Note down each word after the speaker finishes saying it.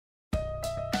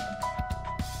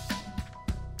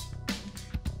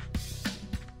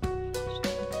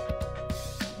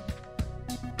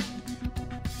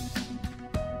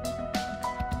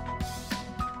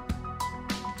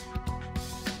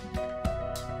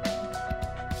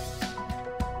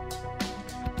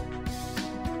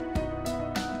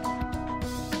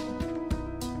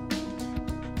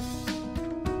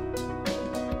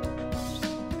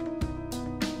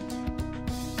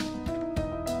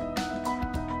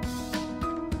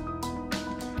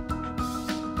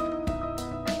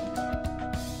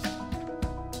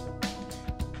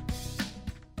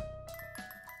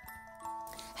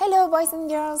Hello boys and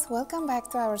girls, welcome back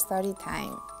to our story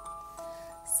time.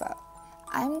 So,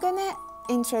 I'm gonna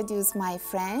introduce my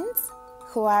friends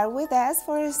who are with us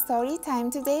for story time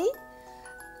today.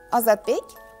 Azatbek.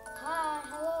 Hi,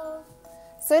 hello.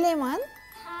 Suleyman.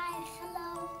 Hi,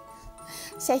 hello.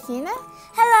 Shakina.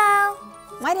 Hello.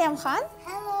 Mariam Khan.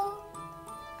 Hello.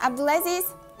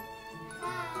 Abdulaziz.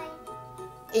 Hi.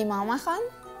 Imama Khan.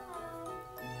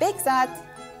 Bekzat.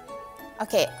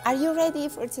 Okay, are you ready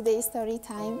for today's story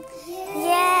time?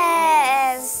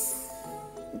 Yes.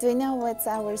 Do you know what's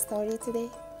our story today?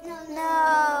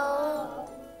 No.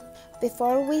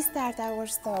 Before we start our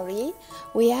story,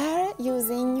 we are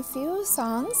using few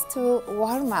songs to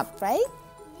warm up, right?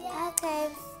 Okay.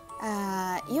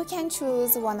 You can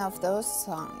choose one of those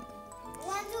songs.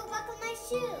 Want to buckle my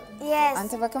shoe? Yes.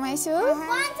 Want to buckle my shoe?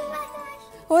 Want to buckle my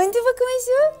shoe? Want to buckle my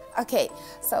shoe? Okay,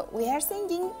 so we are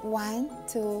singing Want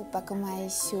to Buckle My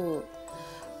Shoe.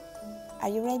 Are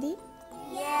you ready?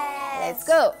 Yes. Let's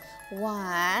go.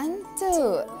 1,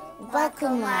 2,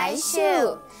 buckle my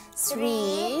shoe.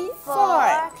 3,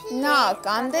 4, knock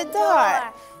on the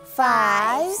door.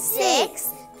 5, 6,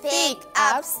 pick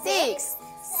up sticks.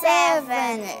 7,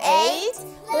 8,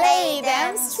 lay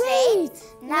them straight.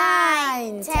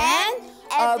 9, 10,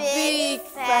 a big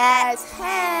fat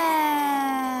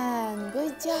hen.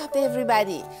 Good job,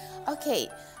 everybody. Okay,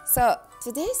 so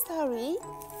today's story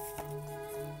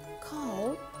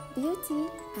called Beauty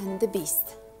and the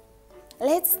Beast.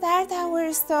 Let's start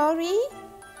our story.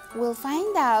 We'll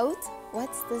find out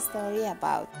what's the story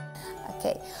about.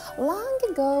 Okay, long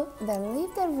ago there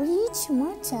lived a rich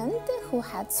merchant who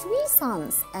had 3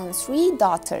 sons and 3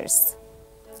 daughters.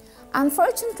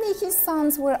 Unfortunately, his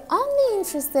sons were only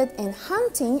interested in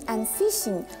hunting and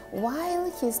fishing, while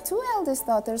his 2 eldest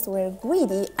daughters were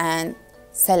greedy and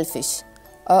selfish.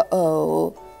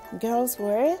 Uh-oh, girls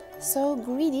were so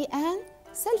greedy and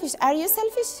selfish. Are you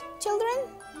selfish, children?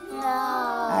 No.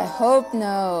 I hope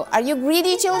no. Are you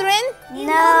greedy, children?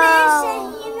 No.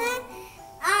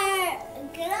 Are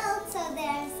girls, so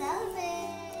they're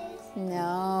selfish.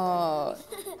 No.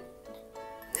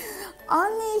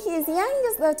 Only his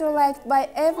youngest daughter liked by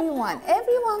everyone.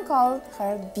 Everyone called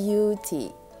her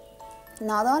Beauty.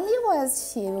 Not only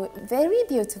was she very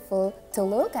beautiful to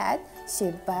look at,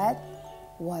 but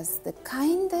was the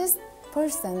kindest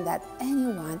person that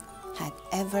anyone had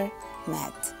ever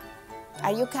met.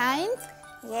 Are you kind?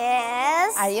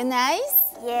 Yes. Are you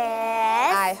nice?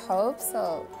 Yes. I hope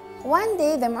so. One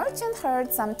day the merchant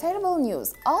heard some terrible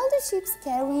news. All the ships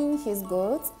carrying his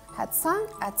goods had sunk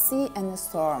at sea in a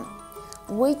storm,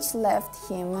 which left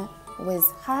him with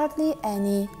hardly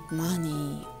any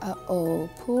money. Uh-oh,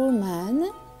 poor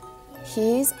man.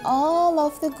 All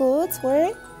of the goods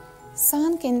were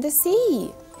sunk in the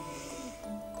sea.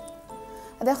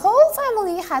 The whole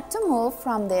family had to move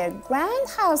from their grand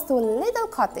house to a little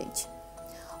cottage.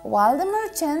 While the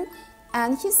merchant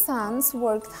and his sons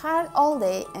worked hard all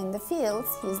day in the fields,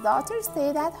 his daughter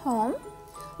stayed at home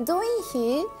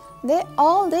doing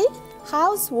all the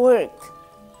housework.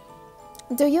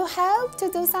 Do you help to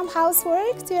do some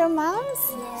housework to your moms?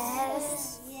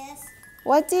 Yes. Yes.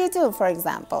 What do you do, for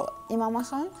example? Imama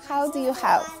Khan, how do you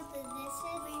help?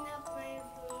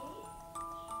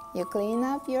 You clean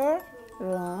up your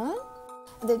room.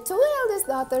 The 2 eldest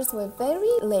daughters were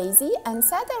very lazy and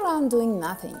sat around doing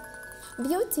nothing.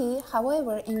 Beauty,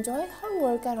 however, enjoyed her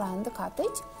work around the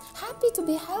cottage, happy to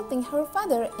be helping her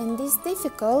father in these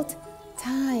difficult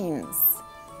times.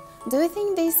 Do you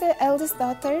think these eldest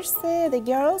daughters, the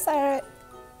girls, are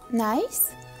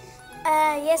nice?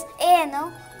 Yes.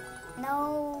 No.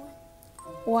 No.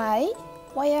 Why?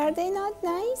 Why are they not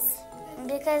nice?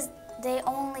 Because they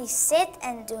only sit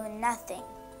and do nothing.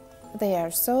 They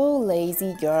are so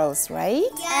lazy girls,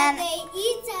 right? Yeah, And they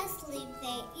eat and sleep,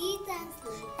 they eat and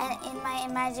sleep. And in my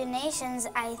imaginations,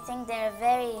 I think they're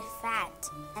very fat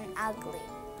and ugly.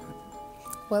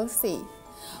 We'll see.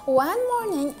 One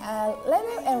morning, a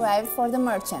letter arrived for the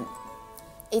merchant.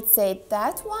 It said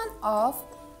that one of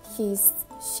his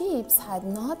ships had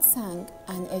not sunk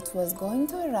and it was going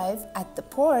to arrive at the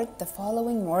port the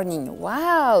following morning.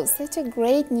 Wow, such a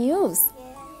great news.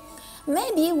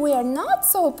 Maybe we are not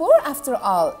so poor after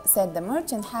all, said the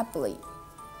merchant happily.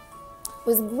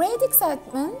 With great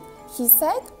excitement, he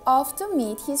set off to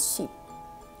meet his ship.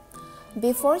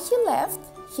 Before he left,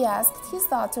 he asked his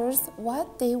daughters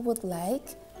what they would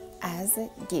like as a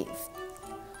gift.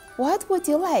 What would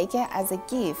you like as a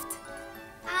gift?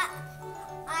 I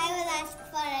would ask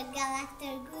for a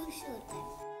Galactor Goose shooter.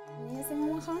 Yes,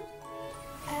 Imam Khan?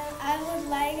 I would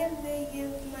like if they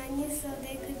give money so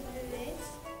they could be rich.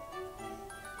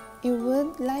 You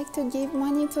would like to give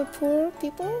money to poor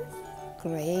people?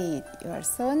 Great, you are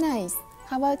so nice.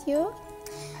 How about you?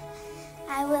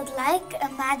 I would like a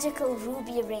magical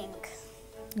ruby ring.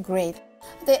 Great.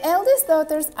 The eldest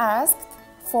daughters asked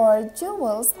for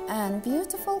jewels and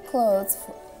beautiful clothes,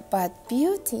 but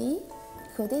Beauty,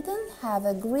 who didn't have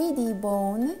a greedy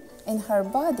bone in her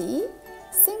body,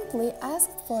 simply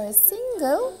asked for a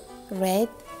single red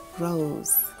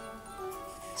rose.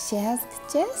 She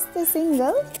asked just a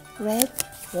single red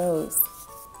rose.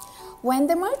 When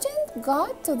the merchant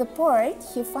got to the port,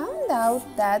 he found out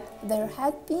that there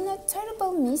had been a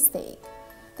terrible mistake.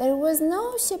 There was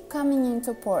no ship coming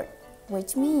into port,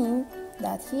 which means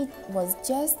that he was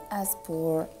just as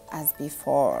poor as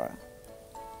before.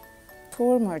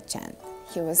 Poor merchant.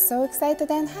 He was so excited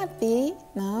and happy.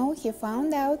 Now he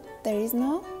found out there is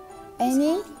no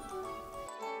any.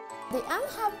 The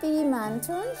unhappy man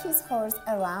turned his horse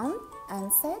around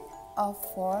and set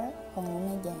off for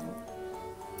home again.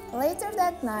 Later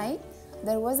that night,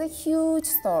 there was a huge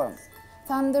storm.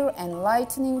 Thunder and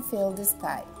lightning filled the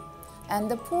sky, and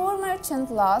the poor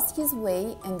merchant lost his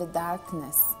way in the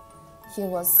darkness. He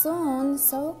was soon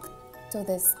soaked to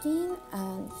the skin,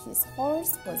 and his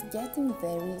horse was getting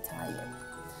very tired.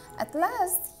 At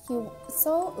last, he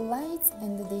saw lights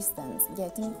in the distance.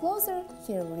 Getting closer,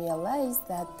 he realized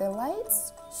that the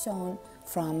lights shone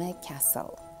from a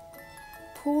castle.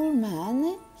 Poor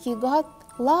man, he got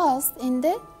lost in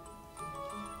the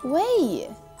way.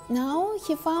 Now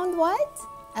he found what?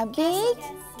 A big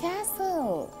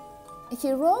castle.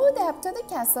 He rode up to the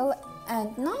castle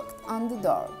and knocked on the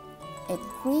door. It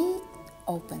creaked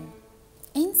open.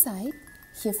 Inside,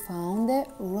 he found a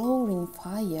roaring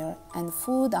fire and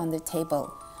food on the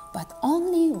table, but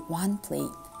only one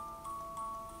plate.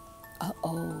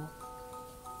 Uh-oh.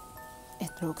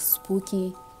 It looks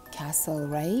spooky castle,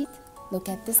 right? Look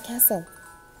at this castle.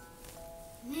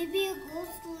 Maybe a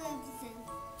ghost lives in.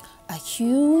 A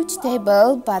huge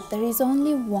table, but there is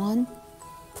only one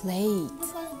plate.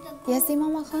 Yes,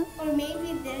 Imam Khan? Or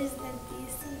maybe there's the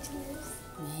beast which lives.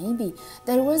 Maybe.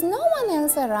 There was no one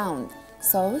else around,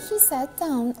 so he sat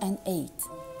down and ate.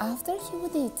 After he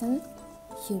had eaten,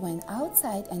 he went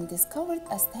outside and discovered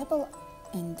a stable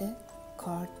in the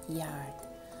courtyard.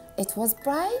 It was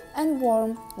bright and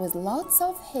warm, with lots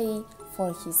of hay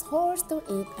for his horse to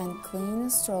eat and clean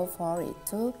straw for it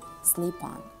to sleep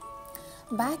on.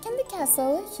 Back in the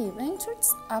castle, he ventured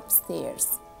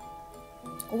upstairs.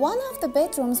 One of the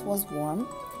bedrooms was warm,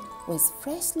 with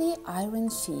freshly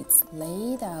ironed sheets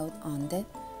laid out on the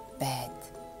bed.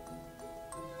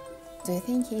 Do you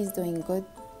think he is doing good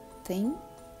thing?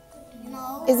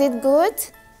 No. Is it good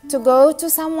to go to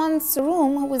someone's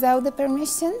room without the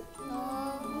permission?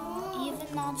 No.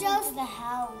 Even not just the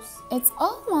house. It's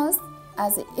almost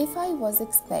as if I was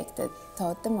expected,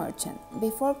 thought the merchant,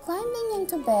 before climbing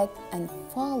into bed and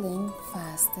falling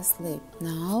fast asleep.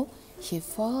 Now he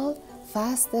fell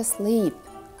fast asleep.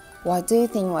 What do you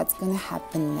think what's going to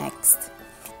happen next?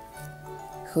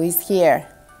 Who is here?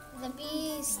 The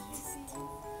beast.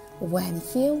 When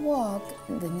he woke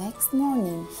the next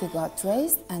morning, he got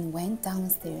dressed and went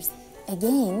downstairs.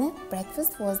 Again,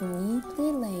 breakfast was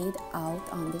neatly laid out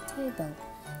on the table.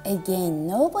 Again,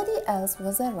 nobody else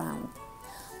was around.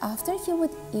 After he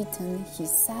had eaten, he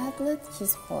saddled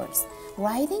his horse.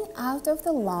 Riding out of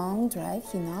the long drive,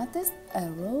 he noticed a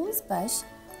rose bush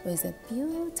with a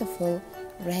beautiful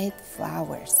red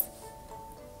flowers.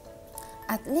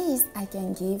 At least I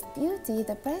can give Beauty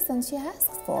the present she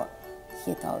asks for,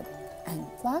 he thought, and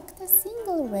plucked a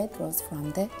single red rose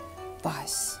from the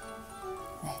bush.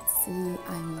 Let's see,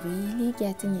 I'm really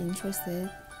getting interested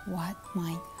what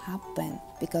might happen,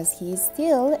 because he is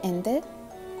still in the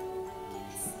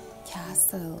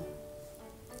castle.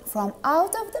 From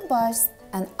out of the bush,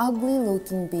 an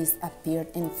ugly-looking beast appeared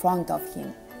in front of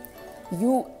him.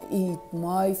 You eat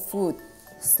my food,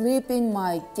 sleep in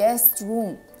my guest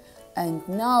room, and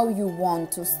now you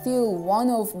want to steal one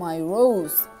of my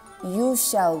roses. You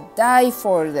shall die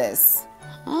for this.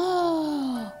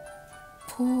 Ah,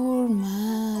 poor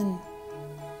man.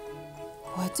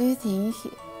 What do you think?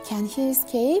 Can he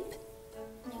escape?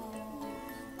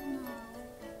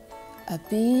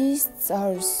 Beasts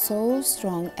are so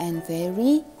strong and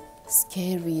very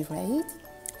scary, right?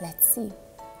 Let's see.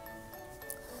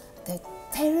 The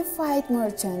terrified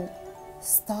merchant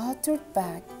stuttered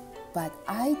back, but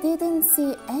I didn't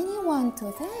see anyone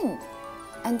to thank,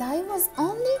 and I was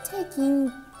only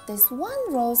taking this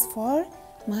one rose for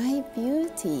my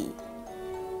Beauty.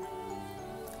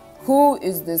 Who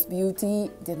is this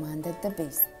Beauty? Demanded the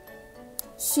beast.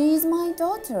 She is my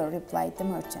daughter, replied the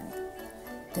merchant.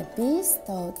 The beast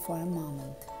thought for a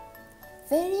moment.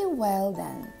 Very well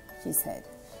then, he said.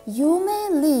 You may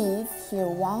live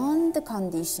here on the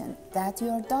condition that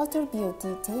your daughter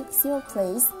Beauty takes your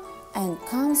place and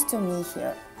comes to me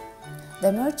here."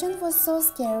 The merchant was so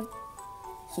scared,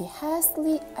 he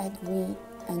hastily agreed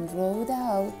and rode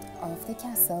out of the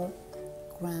castle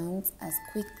grounds as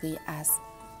quickly as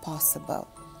possible.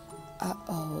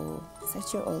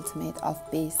 Such your ultimate of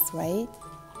beasts, right?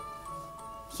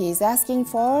 He is asking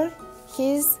for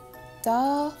his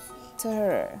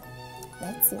daughter.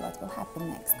 Let's see what will happen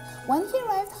next. When he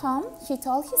arrived home, he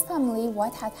told his family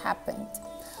what had happened.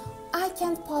 "I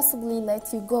can't possibly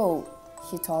let you go,"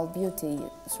 he told Beauty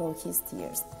through his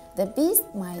tears. "The beast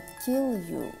might kill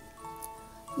you."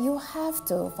 "You have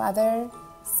to, Father,"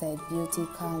 said Beauty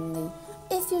calmly.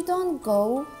 "If you don't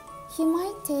go, he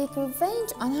might take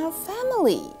revenge on our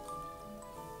family."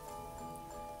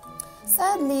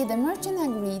 Sadly, the merchant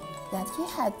agreed that he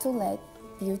had to let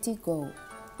Beauty go.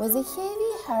 With a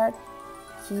heavy heart,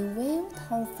 he waved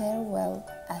her farewell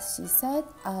as she set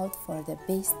out for the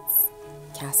beast's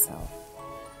castle.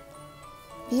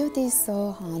 Beauty is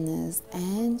so honest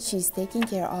and she's taking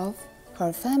care of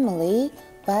her family,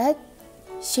 but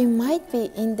she might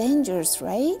be in danger,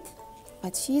 right?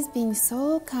 But she's being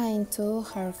so kind to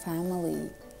her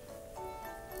family.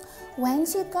 When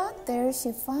she got there,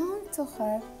 she found to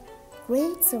her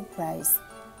great surprise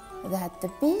that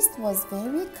the beast was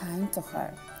very kind to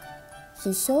her.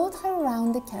 He showed her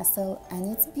around the castle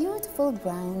and its beautiful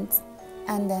grounds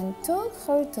and then took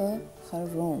her to her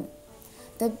room.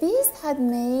 The beast had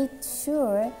made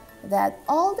sure that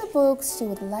all the books she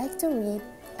would like to read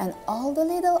and all the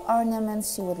little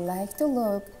ornaments she would like to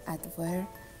look at were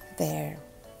there.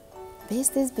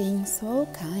 Beast is being so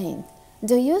kind.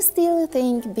 Do you still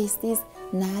think Beast is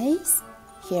nice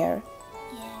here?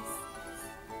 Yes.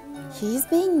 He's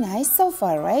being nice so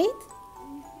far, right?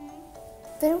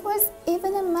 There was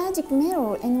even a magic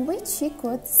mirror in which she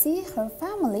could see her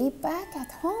family back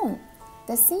at home.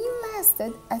 The scene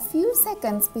lasted a few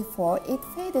seconds before it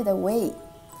faded away.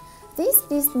 This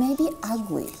beast may be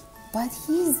ugly, but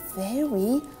he is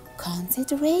very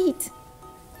considerate,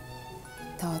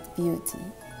 thought Beauty.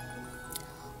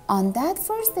 On that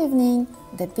first evening,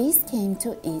 the beast came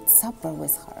to eat supper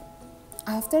with her.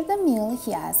 After the meal,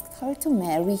 he asked her to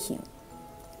marry him.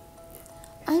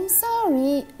 "I'm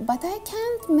sorry, but I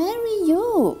can't marry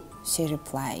you," she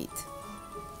replied.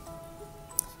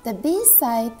 The beast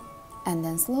sighed and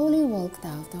then slowly walked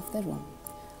out of the room.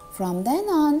 From then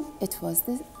on, it was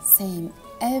the same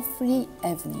every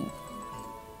evening.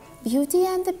 Beauty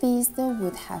and the beast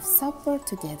would have supper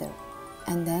together,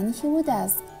 and then he would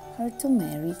ask her to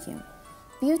marry him.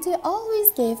 Beauty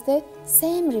always gave the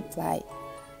same reply.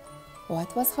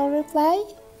 What was her reply?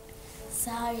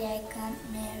 Sorry, I can't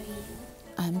marry you.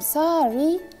 "I'm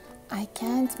sorry, I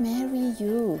can't marry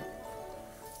you."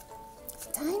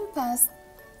 Time passed.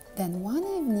 Then one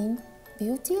evening,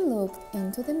 Beauty looked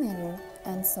into the mirror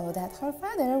and saw that her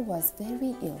father was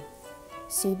very ill.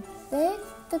 She begged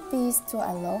the beast to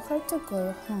allow her to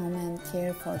go home and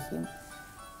care for him.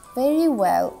 "Very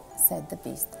well," said the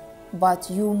beast, "but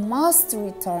you must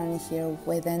return here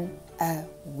within a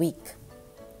week.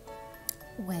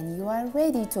 When you are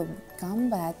ready to come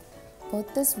back,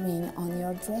 put this ring on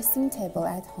your dressing table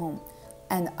at home,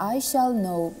 and I shall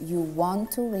know you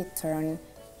want to return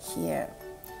here.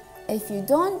 If you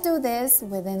don't do this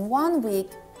within 1 week,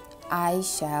 I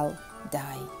shall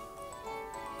die."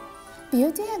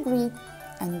 Beauty agreed,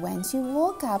 and when she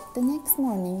woke up the next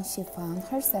morning, she found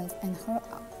herself in her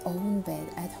own bed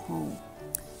at home.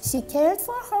 She cared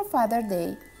for her father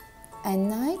day and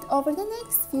night over the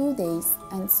next few days,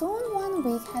 and soon 1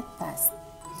 week had passed.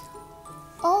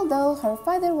 Although her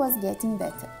father was getting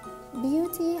better,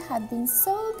 Beauty had been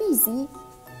so busy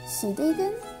she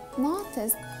didn't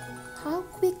notice how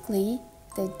quickly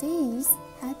the days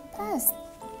had passed.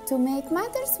 To make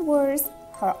matters worse,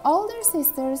 her older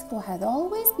sisters, who had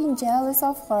always been jealous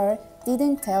of her,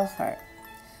 didn't tell her.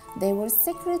 They were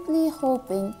secretly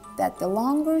hoping that the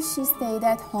longer she stayed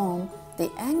at home, the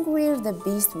angrier the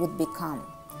beast would become.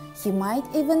 He might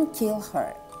even kill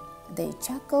her. They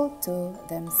chuckled to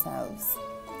themselves.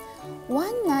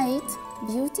 One night,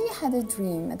 Beauty had a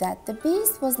dream that the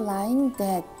beast was lying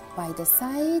dead by the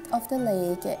side of the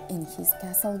lake in his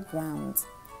castle grounds.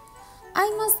 "I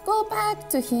must go back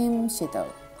to him," she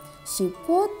thought. She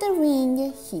put the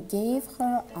ring he gave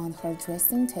her on her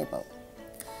dressing table,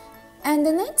 and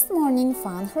the next morning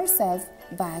found herself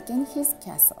back in his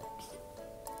castle.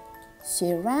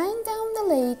 She ran down the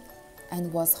lake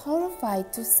and was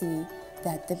horrified to see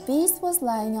that the beast was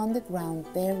lying on the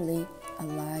ground barely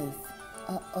alive.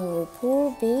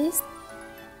 Poor beast.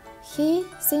 He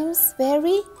seems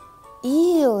very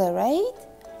ill, right?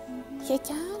 He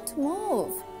can't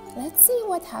move. Let's see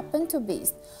what happened to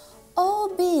Beast.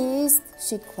 Oh, Beast,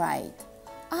 she cried.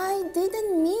 I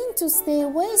didn't mean to stay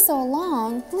away so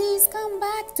long. Please come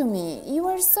back to me. You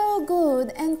are so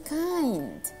good and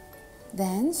kind.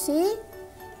 Then she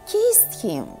kissed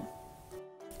him.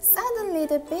 Suddenly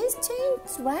the Beast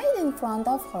changed right in front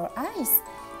of her eyes.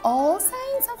 All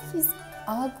signs of his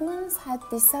ugliness had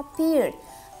disappeared,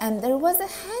 and there was a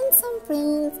handsome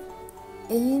prince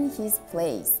in his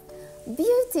place.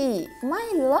 Beauty,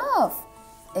 my love,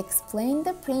 explained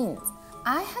the prince.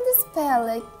 I had a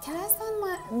spell cast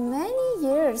on many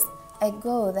years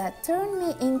ago that turned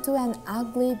me into an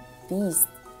ugly beast.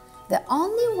 The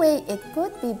only way it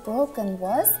could be broken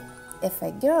was if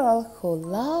a girl who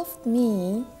loved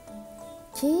me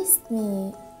kissed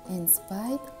me in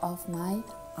spite of my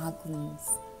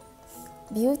ugliness.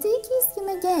 Beauty kissed him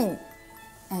again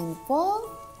and vowed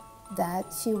that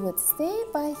she would stay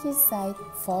by his side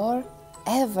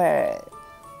forever.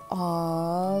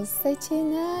 Oh, such a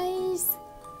nice.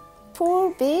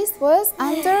 Poor Beast was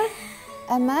under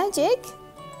a magic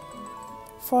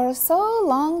for so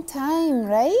long time,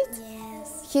 right?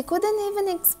 Yes. He couldn't even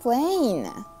explain.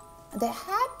 The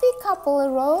happy couple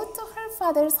rode to her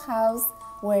father's house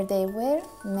where they were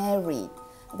married.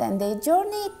 Then they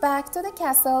journeyed back to the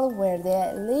castle where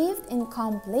they lived in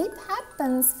complete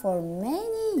happiness for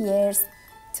many years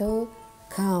to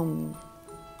come.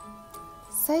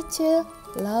 Such a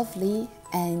lovely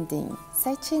ending,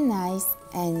 such a nice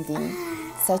ending,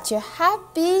 such a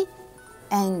happy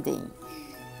ending.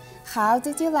 How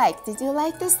did you like? Did you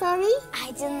like the story?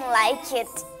 I didn't like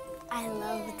it. I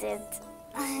loved it.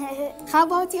 How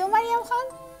about you, Mariam Khan?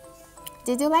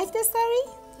 Did you like the story?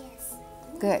 Yes.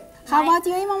 Good. How about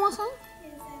you, Imam Khan?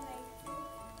 Yes, I liked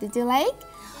it. Did you like?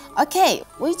 Okay,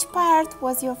 which part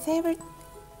was your favorite?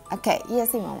 Okay,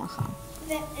 yes, Imam Khan.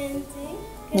 The ending,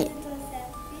 Yeah. it was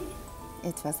happy.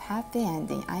 It was happy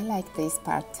ending. I like this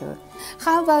part too.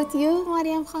 How about you,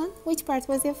 Mariam Khan? Which part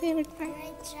was your favorite part?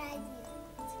 I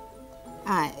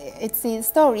tried it. It's the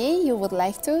story you would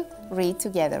like to read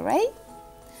together, right?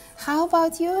 How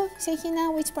about you,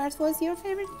 Shekina? Which part was your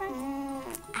favorite part?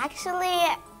 Actually,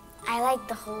 I like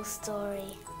the whole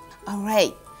story. All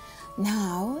right.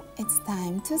 Now it's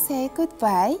time to say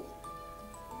goodbye.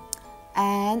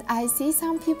 And I see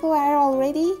some people are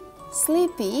already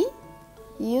sleepy.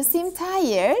 You seem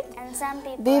tired. And some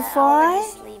people are already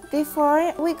sleeping.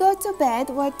 Before we go to bed,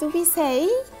 what do we say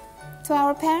to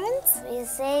our parents? We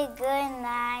say good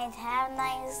night, have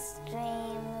nice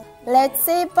dreams. Let's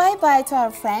say bye-bye to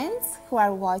our friends who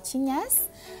are watching us.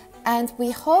 And we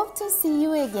hope to see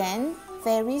you again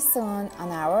very soon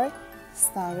on our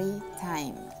story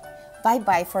time.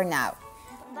 Bye-bye for now.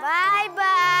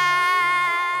 Bye-bye.